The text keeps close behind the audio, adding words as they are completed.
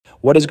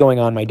What is going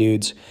on, my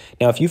dudes?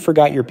 Now, if you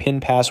forgot your PIN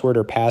password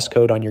or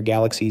passcode on your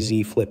Galaxy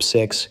Z Flip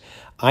 6,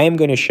 I am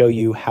going to show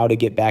you how to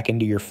get back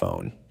into your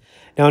phone.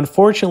 Now,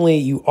 unfortunately,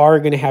 you are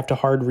going to have to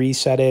hard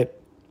reset it.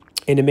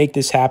 And to make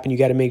this happen, you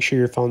got to make sure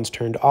your phone's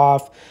turned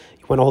off.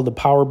 You want to hold the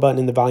power button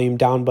and the volume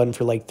down button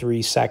for like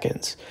 3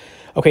 seconds.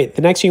 Okay,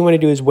 the next thing you want to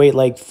do is wait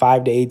like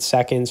 5 to 8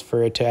 seconds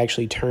for it to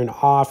actually turn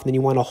off. And then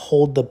you want to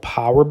hold the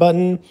power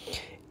button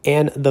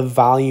and the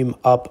volume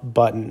up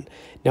button.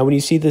 Now, when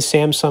you see the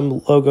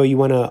Samsung logo, you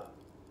want to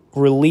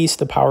release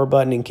the power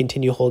button and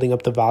continue holding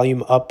up the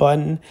volume up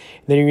button. And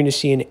then you're going to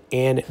see an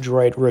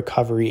Android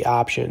recovery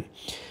option.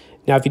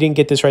 Now, if you didn't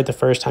get this right the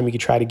first time, you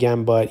could try it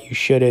again, but you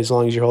should as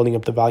long as you're holding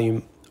up the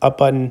volume up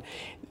button.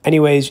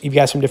 Anyways, you've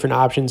got some different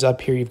options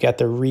up here. You've got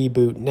the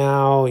reboot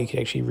now. You can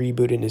actually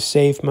reboot into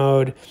safe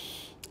mode.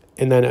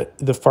 And then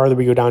the farther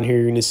we go down here,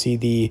 you're going to see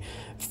the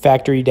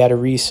factory data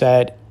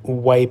reset,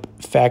 wipe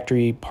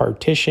factory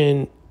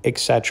partition,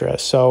 etc.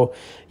 So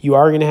you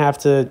are going to have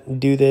to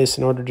do this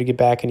in order to get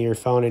back into your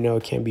phone. I know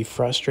it can be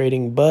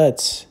frustrating,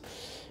 but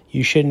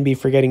you shouldn't be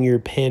forgetting your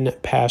PIN,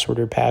 password,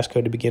 or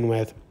passcode to begin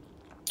with.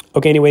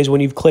 Okay, anyways,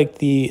 when you've clicked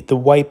the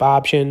wipe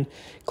option,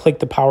 click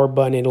the power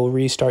button, it'll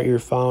restart your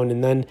phone,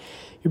 and then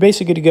you're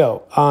basically good to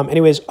go.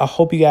 Anyways, I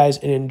hope you guys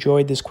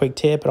enjoyed this quick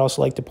tip. I'd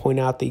also like to point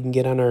out that you can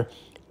get on our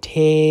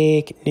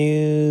Take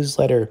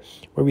newsletter,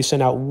 where we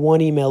send out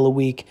 1 email a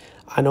week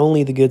on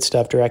only the good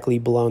stuff directly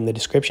below in the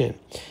description.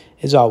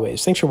 As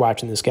always, thanks for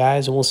watching this,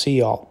 guys, and we'll see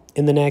y'all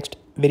in the next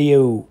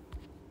video.